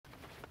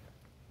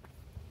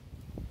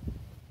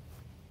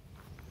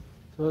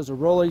So there's a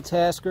rolly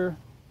tasker.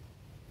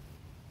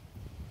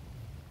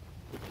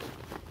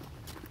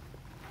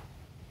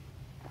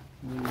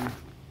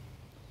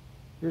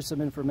 Here's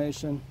some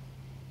information.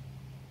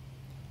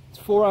 It's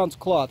 4-ounce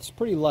cloth. It's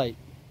pretty light.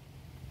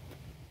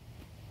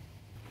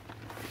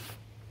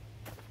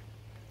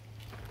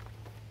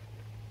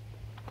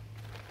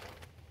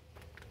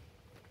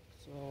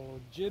 So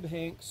jib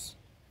hanks.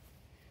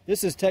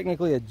 This is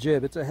technically a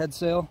jib. It's a head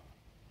sail,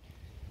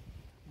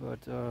 but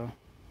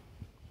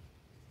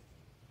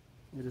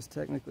it is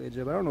technically a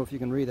jib. I don't know if you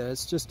can read that.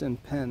 It's just in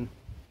pen. It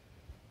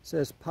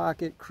says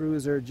Pocket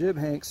Cruiser Jib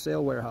Hanks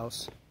Sail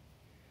Warehouse.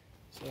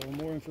 So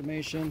more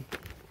information.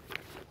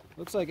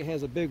 Looks like it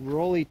has a big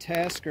rolly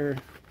tasker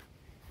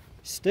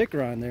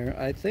sticker on there.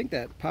 I think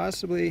that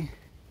possibly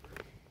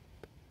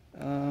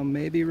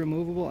may be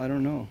removable. I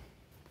don't know.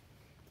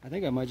 I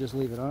think I might just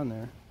leave it on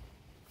there.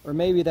 Or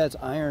maybe that's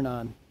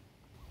iron-on.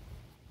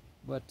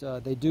 But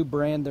they do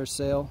brand their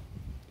sail.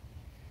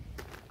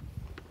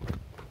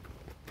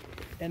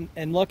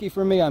 And lucky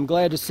for me, I'm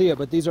glad to see it,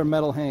 but these are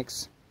metal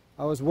hanks.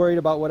 I was worried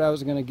about what I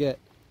was going to get,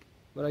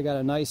 but I got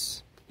a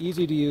nice,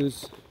 easy to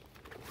use.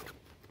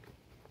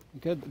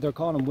 They're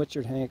calling them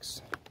Witchard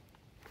hanks.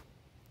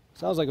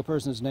 Sounds like a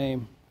person's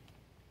name.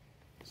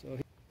 So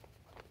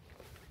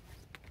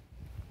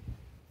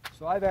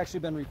I've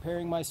actually been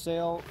repairing my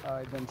sail.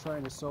 I've been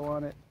trying to sew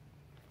on it.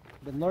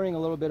 I've been learning a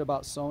little bit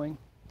about sewing,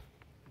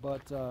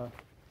 but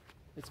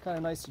it's kind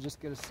of nice to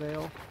just get a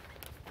sail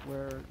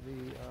where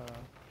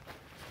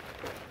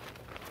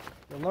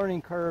the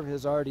learning curve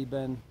has already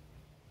been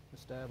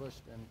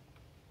established and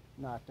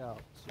knocked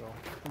out. So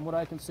from what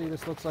I can see,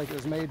 this looks like it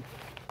was made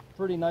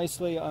pretty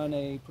nicely on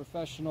a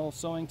professional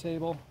sewing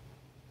table,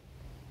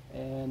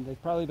 and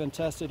they've probably been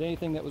tested.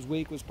 Anything that was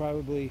weak was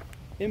probably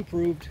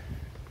improved,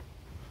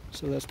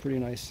 so that's pretty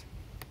nice.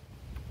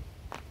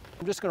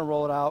 I'm just going to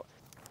roll it out.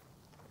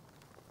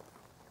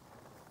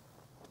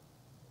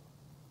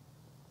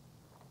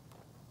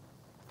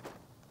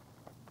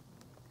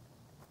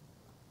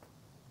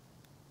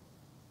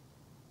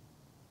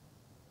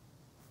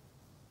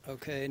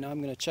 Okay, now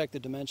I'm going to check the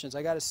dimensions.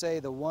 I got to say,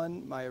 the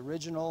one, my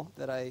original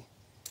that I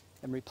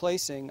am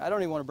replacing, I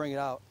don't even want to bring it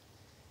out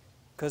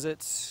because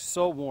it's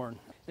so worn.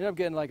 Ended up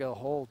getting like a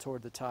hole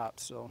toward the top.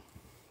 So,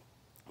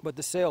 but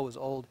the sail was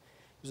old.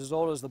 It was as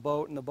old as the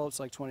boat, and the boat's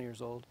like 20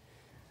 years old.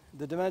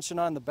 The dimension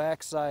on the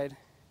back side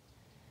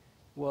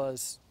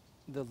was,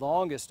 the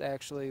longest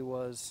actually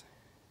was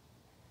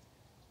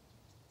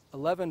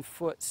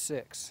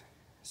 11'6",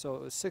 so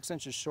it was 6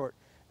 inches short.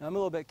 Now I'm a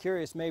little bit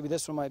curious, maybe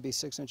this one might be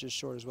 6 inches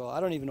short as well.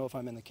 I don't even know if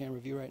I'm in the camera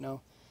view right now,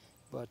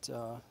 but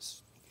I'm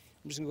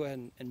just going to go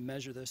ahead and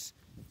measure this.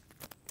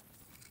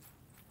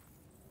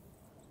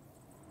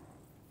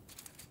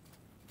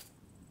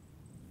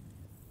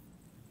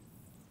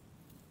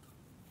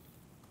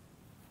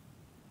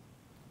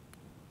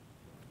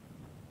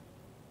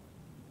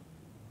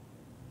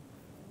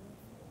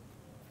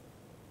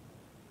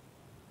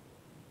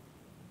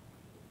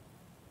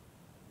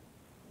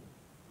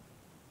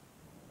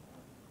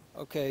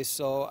 Okay,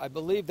 so I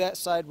believe that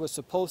side was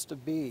supposed to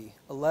be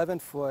 11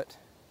 foot,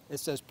 it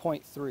says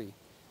 0.3.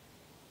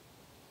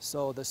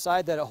 So the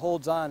side that it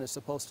holds on is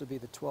supposed to be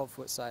the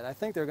 12-foot side. I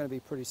think they're going to be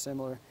pretty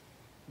similar,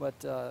 but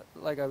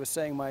like I was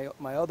saying, my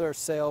other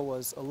sail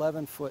was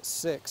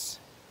 11'6".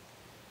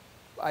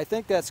 I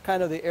think that's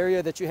kind of the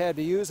area that you had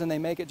to use, and they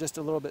make it just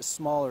a little bit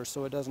smaller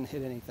so it doesn't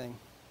hit anything.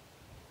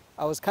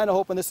 I was kind of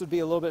hoping this would be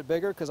a little bit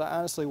bigger because I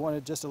honestly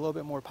wanted just a little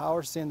bit more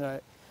power, seeing that I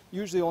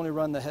usually only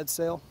run the head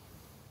sail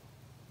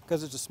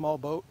because it's a small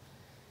boat,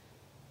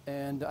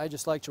 and I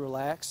just like to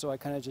relax, so I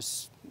kind of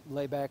just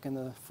lay back in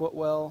the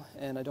footwell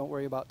and I don't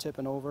worry about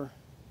tipping over.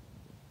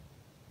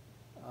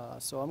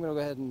 So I'm going to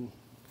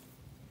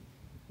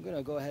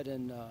go ahead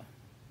and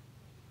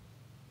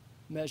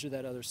measure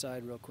that other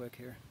side real quick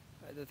here.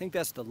 I think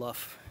that's the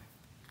luff.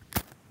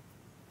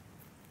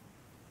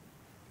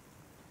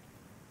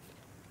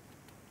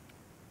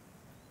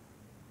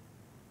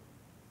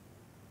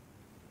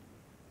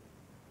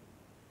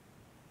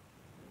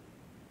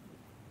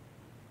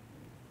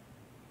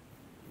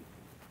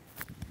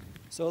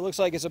 So it looks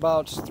like it's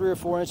about 3 or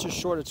 4 inches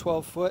short of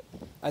 12 foot.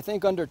 I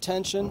think under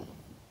tension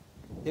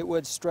it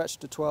would stretch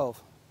to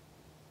 12.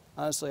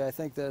 Honestly, I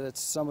think that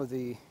it's some of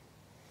the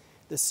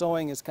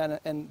sewing is kind of,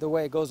 and the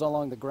way it goes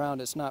along the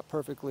ground, it's not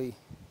perfectly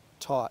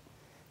taut.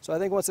 So I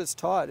think once it's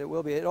taut, it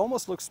will be. It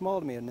almost looks small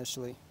to me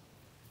initially.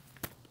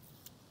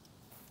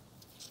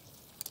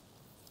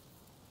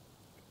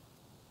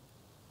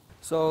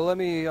 So let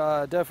me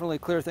definitely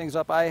clear things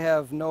up. I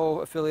have no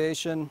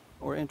affiliation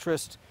or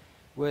interest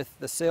with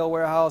the sail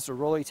warehouse or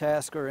rolly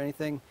tasker or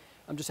anything.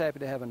 I'm just happy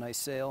to have a nice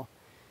sail.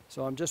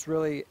 So I'm just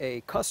really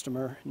a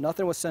customer.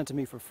 Nothing was sent to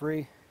me for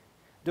free.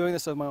 Doing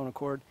this of my own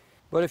accord.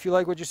 But if you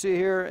like what you see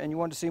here and you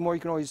want to see more,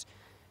 you can always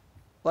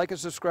like and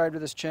subscribe to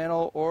this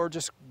channel, or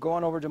just go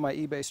on over to my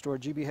eBay store,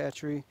 Jib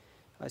Hatchery.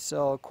 I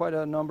sell quite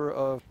a number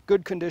of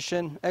good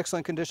condition,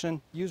 excellent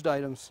condition, used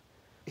items.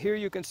 Here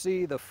you can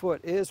see the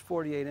foot is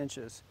 48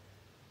 inches,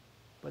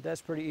 but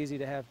that's pretty easy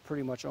to have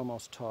pretty much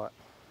almost taut.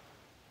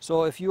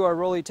 So if you are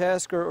Rolly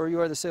Tasker or you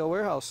are the Sail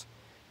Warehouse,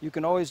 you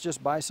can always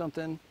just buy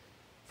something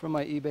from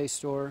my eBay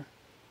store,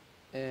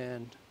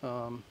 and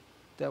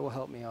that will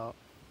help me out.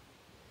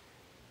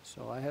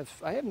 So I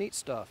have neat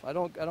stuff. I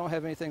don't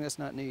have anything that's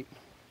not neat.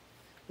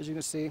 As you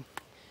can see,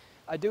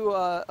 I do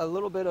a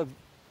little bit of.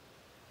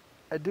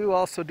 I do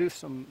also do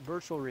some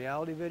virtual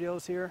reality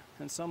videos here,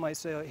 and some might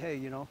say, hey,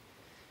 you know,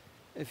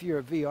 if you're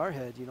a VR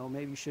head, you know,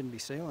 maybe you shouldn't be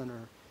sailing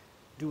or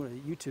doing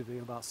a YouTube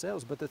video about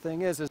sails. But the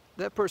thing is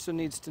that person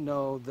needs to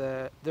know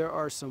that there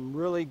are some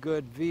really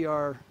good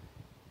VR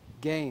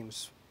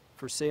games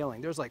for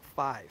sailing. There's like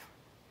 5,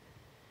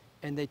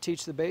 and they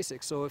teach the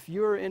basics. So if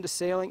you're into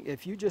sailing,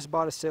 if you just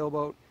bought a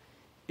sailboat,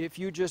 if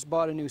you just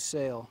bought a new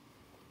sail,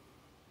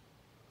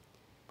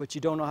 but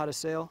you don't know how to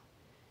sail,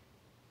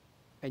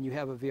 and you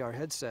have a VR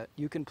headset,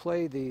 you can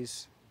play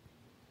these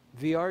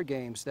VR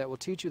games that will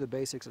teach you the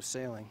basics of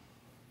sailing.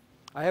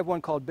 I have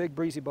one called Big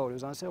Breezy Boat. It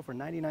was on sale for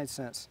 99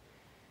 cents.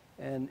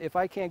 And if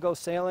I can't go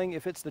sailing,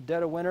 if it's the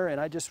dead of winter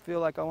and I just feel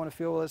like I want to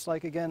feel what it's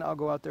like again, I'll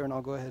go out there and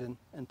I'll go ahead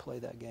and play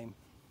that game.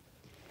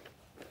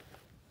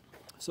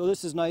 So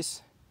this is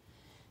nice.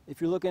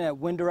 If you're looking at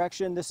wind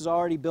direction, this is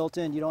already built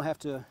in. You don't have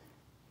to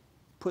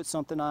put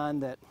something on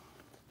that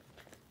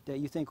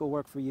you think will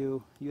work for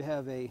you. You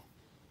have a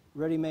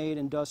ready-made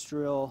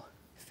industrial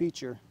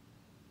feature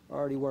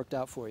already worked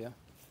out for you.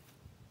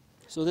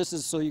 So this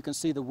is so you can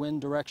see the wind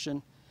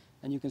direction,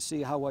 and you can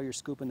see how well you're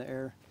scooping the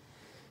air.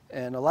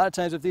 And a lot of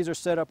times if these are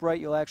set up right,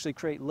 you'll actually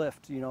create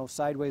lift, you know,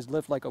 sideways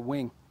lift like a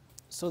wing.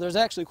 So there's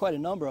actually quite a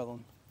number of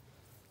them.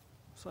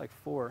 It's like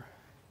 4.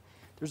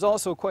 There's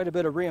also quite a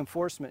bit of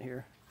reinforcement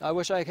here. I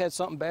wish I had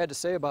something bad to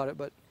say about it,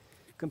 but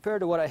compared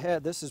to what I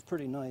had, this is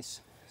pretty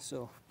nice.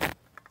 So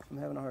I'm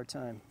having a hard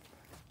time.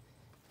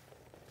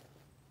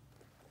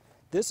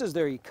 This is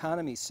their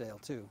economy sail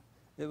too.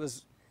 It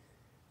was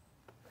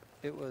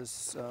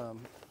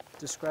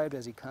described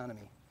as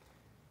economy.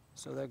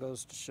 So that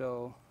goes to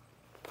show,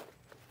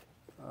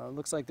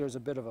 looks like there's a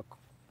bit of a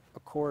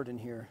cord in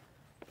here.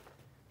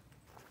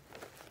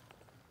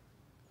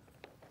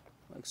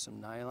 Like some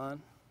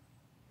nylon.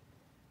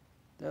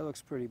 That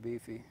looks pretty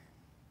beefy.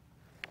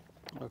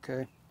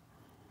 Okay.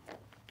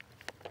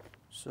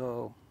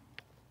 So,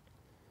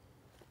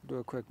 do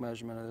a quick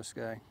measurement of this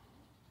guy.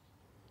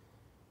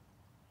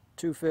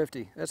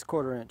 250, that's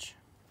 1/4 inch.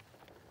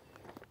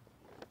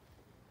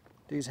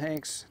 These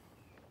hanks,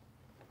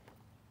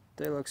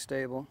 they look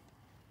stable.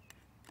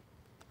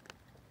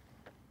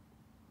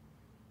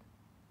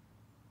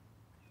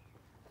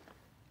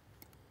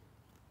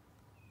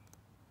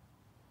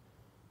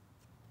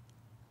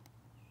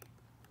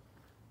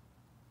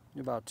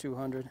 About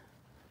 200.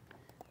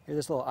 Here,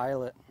 this little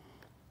eyelet,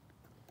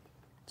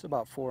 it's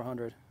about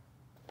 400.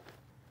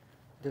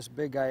 This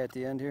big guy at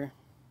the end here,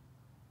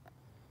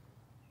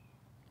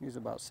 he's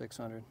about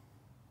 600.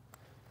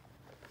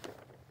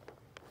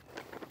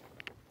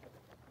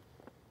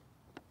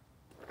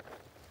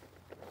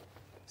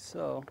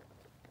 So,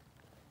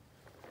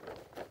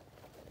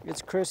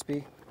 it's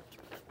crispy,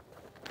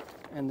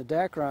 and the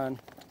Dacron,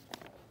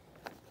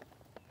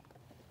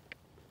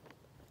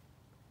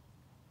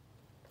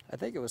 I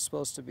think it was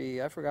supposed to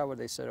be, I forgot what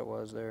they said it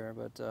was there,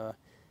 but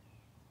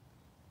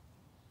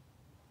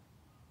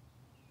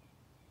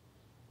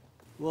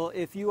well,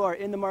 if you are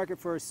in the market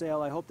for a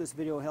sail, I hope this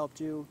video helped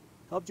you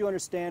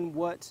understand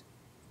what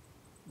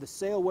the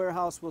Sail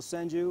Warehouse will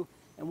send you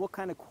and what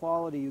kind of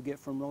quality you get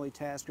from Rolly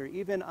Tasker,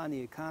 even on the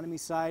economy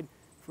side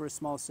for a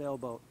small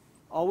sailboat.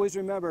 Always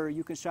remember,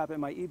 you can shop at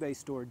my eBay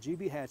store,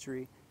 Jib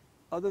Headsail.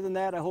 Other than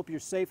that, I hope you're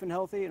safe and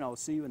healthy, and I will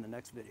see you in the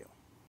next video.